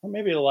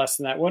maybe less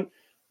than that,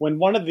 when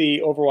one of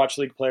the Overwatch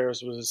League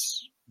players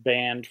was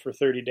banned for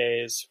 30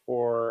 days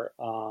or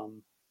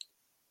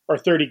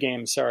 30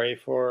 games,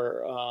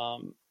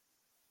 for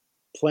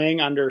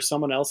playing under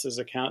someone else's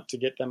account to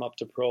get them up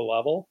to pro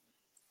level.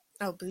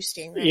 Oh,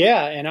 boosting. Right?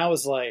 Yeah, and I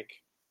was like,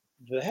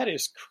 that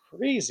is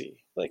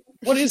crazy. Like,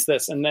 what is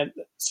this? And then,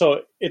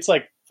 so it's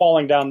like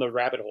falling down the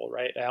rabbit hole,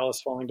 right?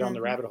 Alice falling down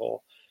the rabbit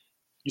hole.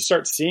 You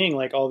start seeing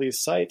like all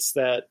these sites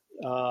that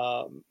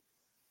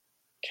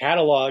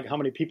catalog how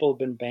many people have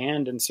been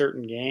banned in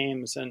certain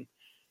games, and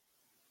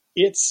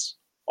it's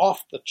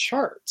off the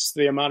charts,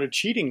 the amount of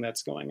cheating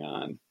that's going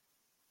on.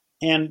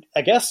 And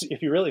I guess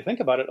if you really think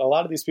about it, a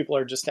lot of these people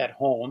are just at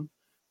home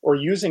or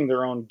using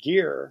their own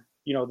gear,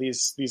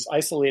 these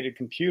isolated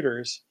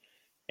computers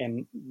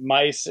and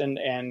mice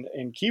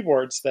and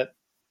keyboards that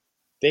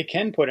they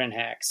can put in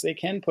hacks. They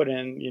can put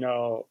in,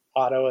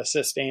 auto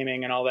assist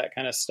aiming and all that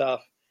kind of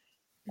stuff.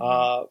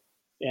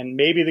 And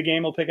maybe the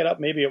game will pick it up,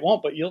 maybe it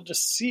won't, but you'll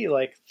just see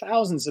like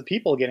thousands of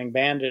people getting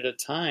banned at a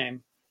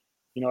time.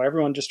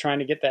 Everyone just trying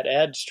to get that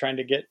edge, trying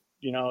to get,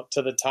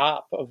 to the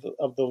top of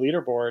the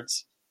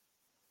leaderboards.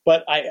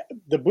 But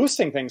the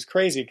boosting thing's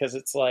crazy because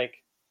it's like,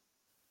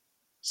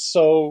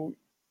 so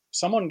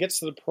someone gets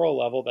to the pro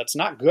level that's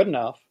not good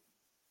enough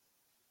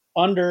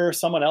under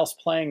someone else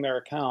playing their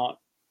account.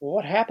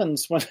 What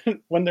happens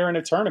when they're in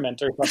a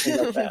tournament or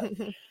something like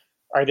that?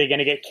 Are they going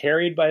to get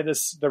carried by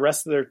the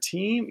rest of their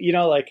team?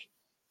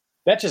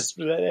 that just,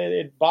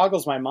 it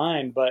boggles my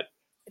mind. But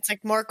It's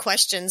like more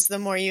questions the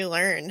more you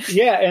learn.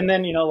 yeah. And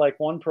then, like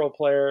one pro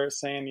player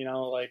saying,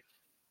 like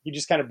he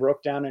just kind of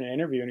broke down in an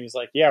interview and he's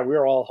like, yeah, we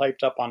were all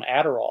hyped up on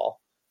Adderall.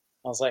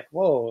 I was like,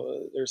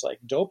 whoa, there's like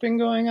doping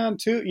going on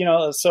too,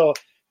 so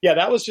yeah,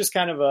 that was just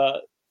kind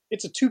of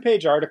it's a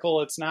 2-page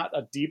article. It's not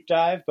a deep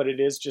dive, but it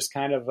is just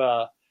kind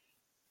of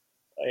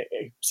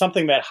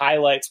something that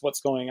highlights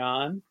what's going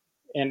on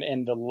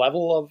and the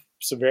level of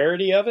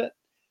severity of it,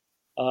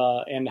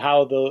 and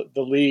how the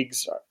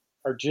leagues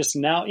are just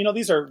now,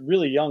 these are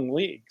really young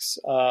leagues,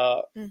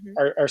 Mm-hmm.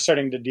 are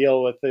starting to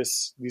deal with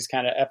these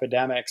kind of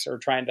epidemics, or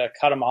trying to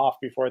cut them off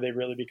before they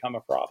really become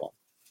a problem.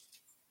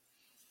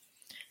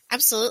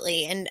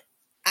 Absolutely. And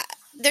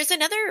there's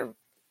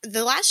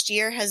the last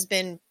year has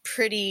been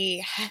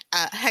pretty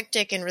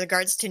hectic in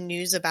regards to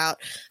news about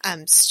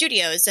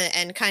studios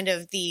and kind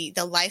of the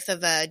life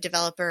of a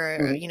developer, or,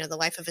 Mm-hmm. the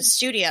life of a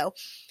studio.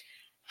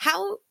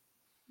 How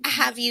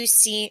have you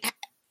seen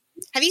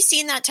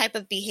that type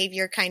of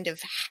behavior, kind of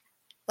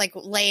like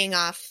laying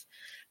off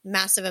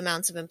massive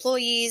amounts of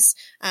employees,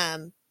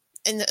 and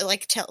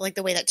like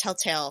the way that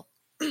Telltale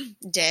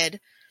did?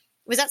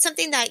 Was that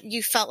something that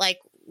you felt like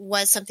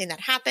was something that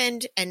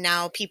happened and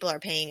now people are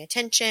paying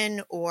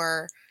attention?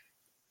 Or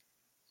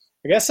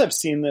I guess I've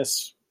seen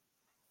this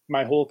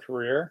my whole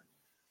career.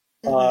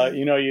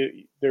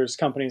 There's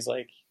companies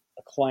like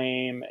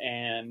Acclaim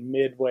and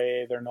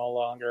Midway, they're no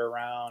longer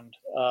around.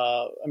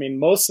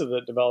 Most of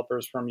the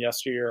developers from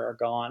yesteryear are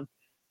gone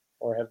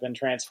or have been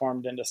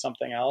transformed into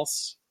something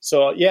else.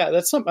 So yeah,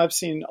 that's something I've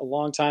seen a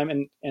long time,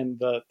 and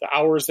the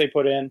hours they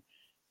put in,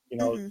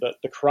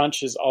 the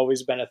crunch has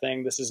always been a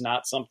thing. This is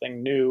not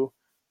something new.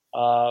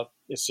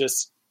 It's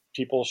just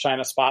people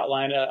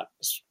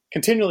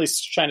continually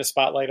shine a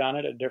spotlight on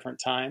it at different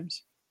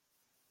times.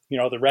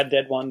 The Red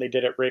Dead one, they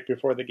did it right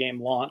before the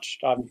game launched.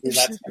 Obviously,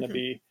 that's going to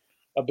be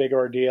a big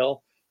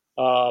ordeal.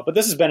 But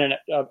this has been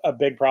a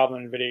big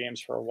problem in video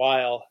games for a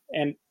while.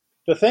 And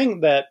the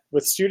thing that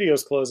with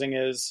studios closing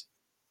is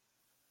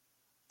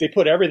they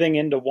put everything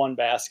into one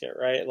basket,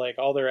 right? Like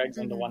all their eggs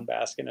into one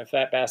basket. And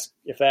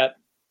if that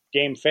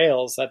game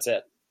fails, that's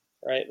it,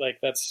 right? Like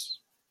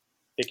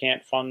they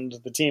can't fund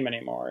the team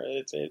anymore.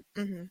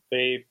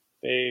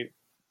 They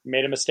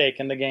made a mistake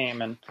in the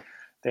game and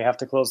they have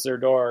to close their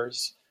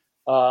doors.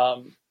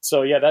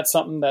 So yeah, that's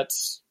something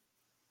that's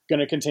going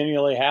to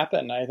continually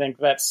happen. I think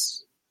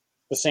that's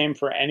the same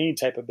for any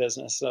type of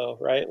business, though,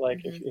 right?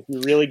 Like if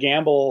you really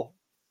gamble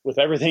with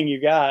everything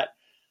you got,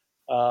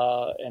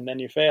 and then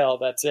you fail,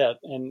 that's it.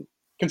 And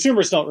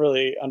consumers don't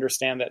really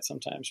understand that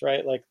sometimes,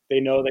 right? Like they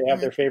know they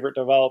have their favorite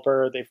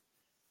developer, they've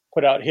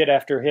put out hit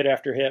after hit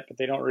after hit, but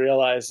they don't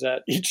realize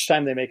that each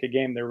time they make a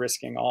game, they're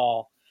risking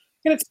all.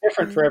 And it's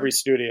different for every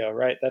studio,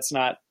 right? It's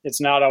not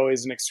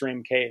always an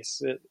extreme case.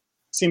 It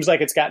seems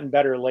like it's gotten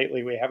better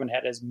lately. We haven't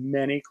had as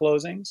many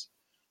closings.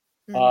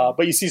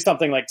 But you see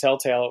something like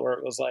Telltale where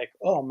it was like,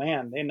 oh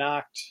man, they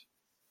knocked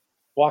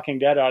Walking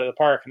Dead out of the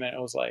park. And then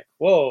it was like,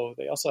 whoa,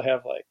 they also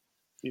have like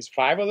these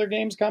 5 other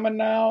games coming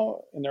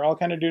now, and they're all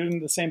kind of doing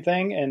the same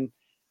thing. And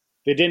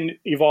they didn't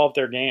evolve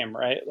their game,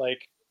 right?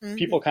 Like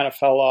people kind of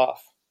fell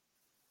off.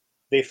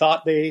 They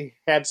thought they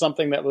had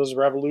something that was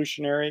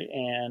revolutionary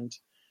and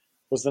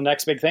was the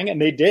next big thing.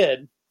 And they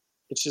did.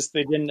 It's just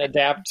they didn't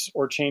adapt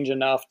or change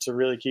enough to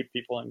really keep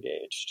people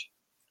engaged.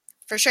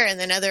 For sure. And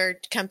then other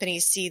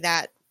companies see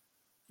that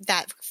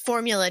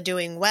formula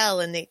doing well,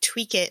 and they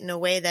tweak it in a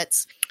way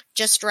that's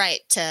just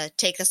right to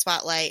take the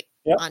spotlight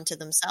onto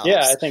themselves.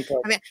 Yeah, I think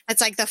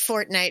it's like the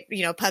Fortnite,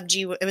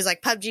 PUBG. It was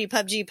like PUBG,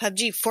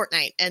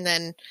 Fortnite, and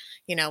then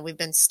we've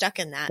been stuck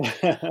in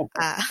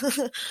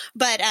that.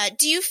 But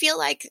do you feel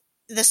like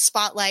the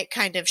spotlight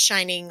kind of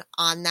shining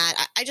on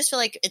that? I just feel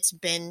like it's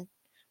been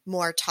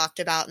more talked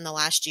about in the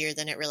last year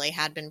than it really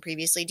had been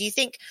previously. Do you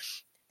think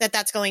that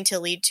that's going to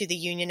lead to the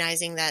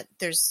unionizing that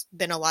there's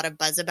been a lot of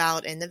buzz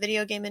about in the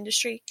video game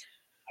industry?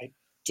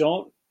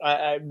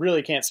 I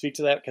really can't speak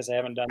to that because I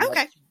haven't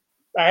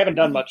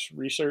done much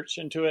research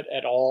into it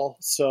at all.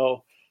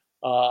 So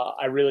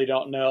I really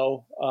don't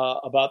know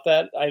about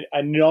that.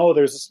 I know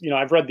there's,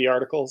 I've read the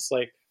articles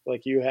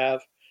like you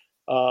have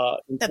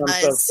in terms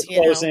buzz, of the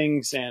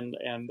closings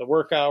and the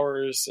work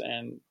hours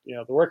and,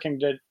 the working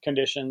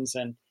conditions,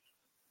 and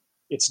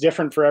it's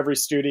different for every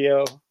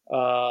studio.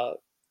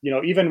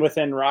 Even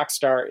within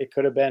Rockstar, it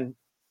could have been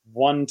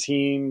one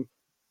team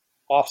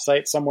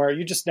offsite somewhere.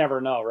 You just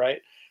never know, right?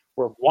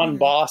 Where one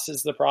boss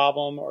is the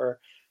problem, or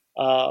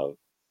I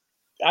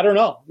don't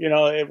know.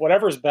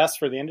 Whatever's best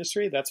for the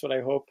industry, that's what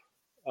I hope,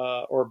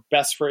 or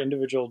best for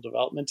individual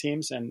development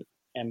teams and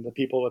the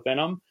people within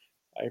them.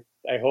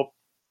 I hope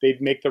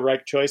they'd make the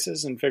right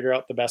choices and figure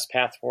out the best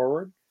path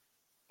forward.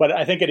 But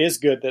I think it is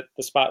good that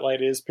the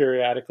spotlight is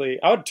periodically.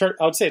 I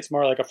would say it's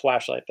more like a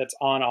flashlight that's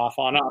on, off,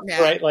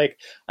 right? Like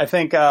I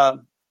think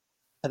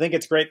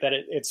it's great that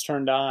it's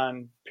turned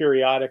on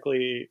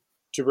periodically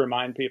to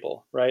remind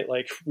people, right?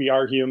 Like we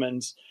are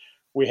humans,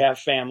 we have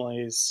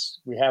families,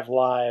 we have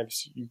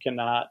lives. You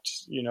cannot,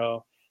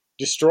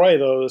 destroy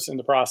those in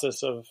the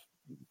process of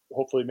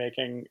hopefully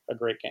making a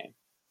great game.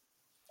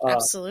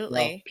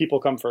 Absolutely. People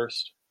come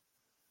first.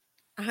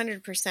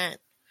 100%.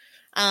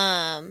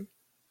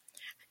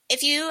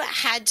 If you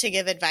had to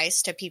give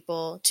advice to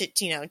people,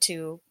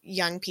 to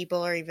young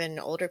people or even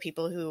older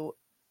people who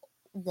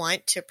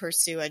want to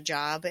pursue a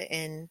job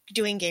in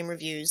doing game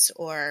reviews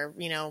or,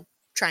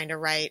 trying to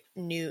write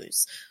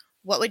news,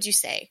 what would you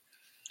say?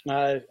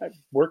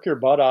 Work your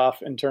butt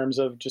off in terms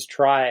of just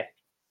try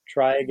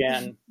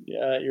again.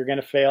 You're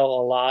going to fail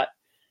a lot,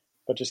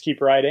 but just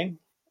keep writing.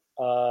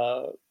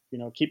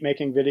 Keep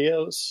making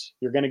videos.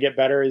 You're going to get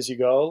better as you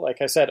go.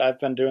 Like I said, I've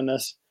been doing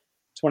this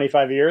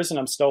 25 years and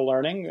I'm still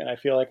learning, and I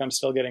feel like I'm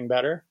still getting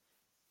better.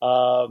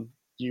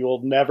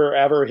 You'll never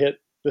ever hit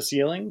the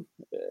ceiling,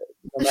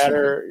 no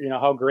matter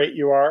how great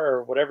you are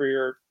or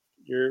whatever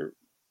your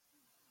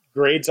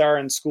grades are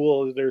in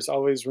school. There's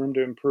always room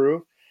to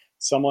improve.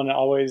 Someone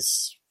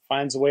always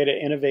finds a way to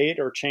innovate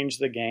or change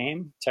the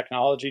game.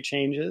 Technology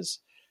changes.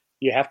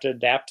 You have to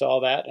adapt to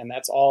all that, and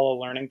that's all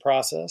a learning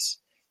process.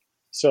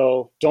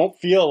 So don't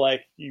feel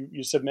like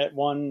you submit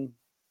one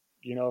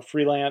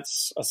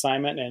freelance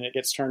assignment and it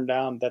gets turned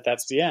down,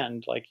 that's the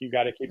end. Like, you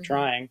got to keep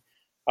trying.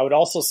 I would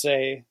also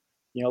say,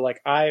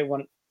 like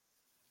when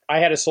I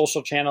had a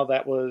social channel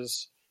that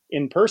was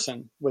in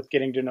person with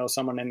getting to know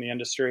someone in the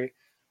industry,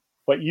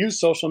 but use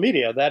social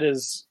media. That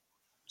is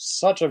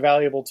such a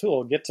valuable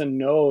tool. Get to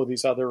know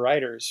these other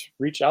writers,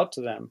 reach out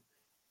to them,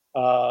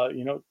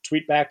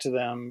 tweet back to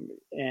them,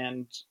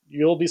 and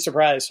you'll be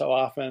surprised how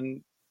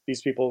often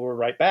these people will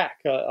write back.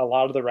 A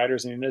lot of the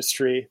writers in the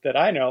industry that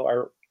I know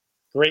are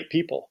great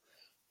people,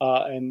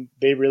 and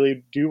they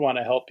really do want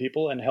to help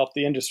people and help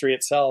the industry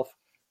itself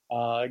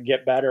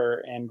get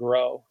better and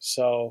grow.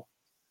 So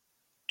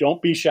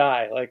don't be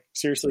shy. Like,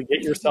 seriously,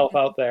 get yourself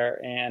out there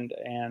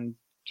and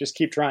just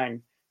keep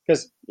trying,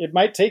 because it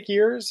might take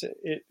years.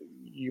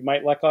 You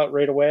might luck out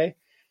right away.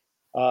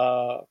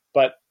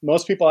 But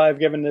most people I've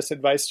given this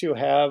advice to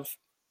have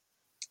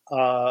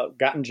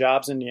gotten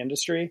jobs in the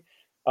industry.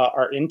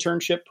 Our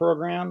internship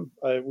program,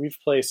 we've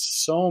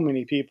placed so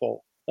many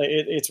people.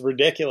 It's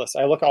ridiculous.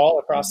 I look all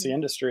across the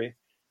industry,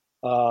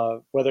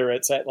 whether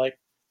it's at like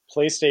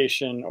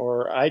PlayStation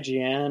or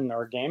IGN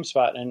or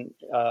GameSpot, and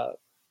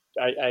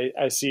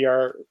I see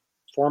our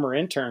former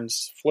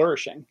interns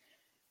flourishing.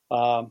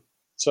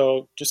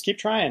 So just keep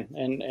trying,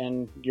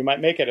 and you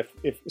might make it,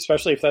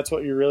 especially if that's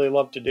what you really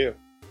love to do.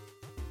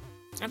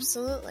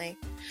 Absolutely.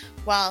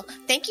 Well,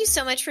 thank you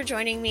so much for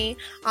joining me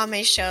on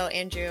my show,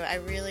 Andrew. I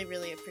really,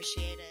 really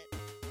appreciate it.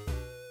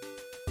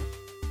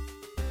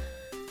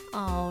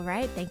 All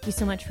right. Thank you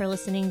so much for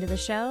listening to the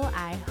show.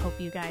 I hope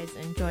you guys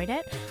enjoyed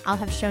it. I'll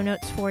have show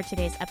notes for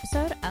today's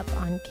episode up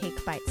on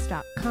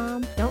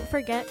cakebites.com. Don't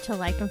forget to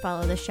like and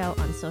follow the show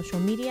on social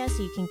media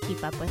so you can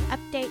keep up with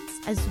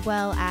updates, as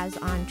well as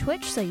on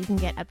Twitch so you can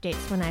get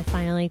updates when I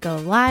finally go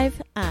live.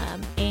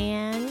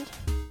 And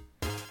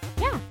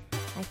yeah,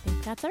 I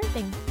think that's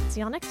everything.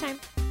 See y'all next time.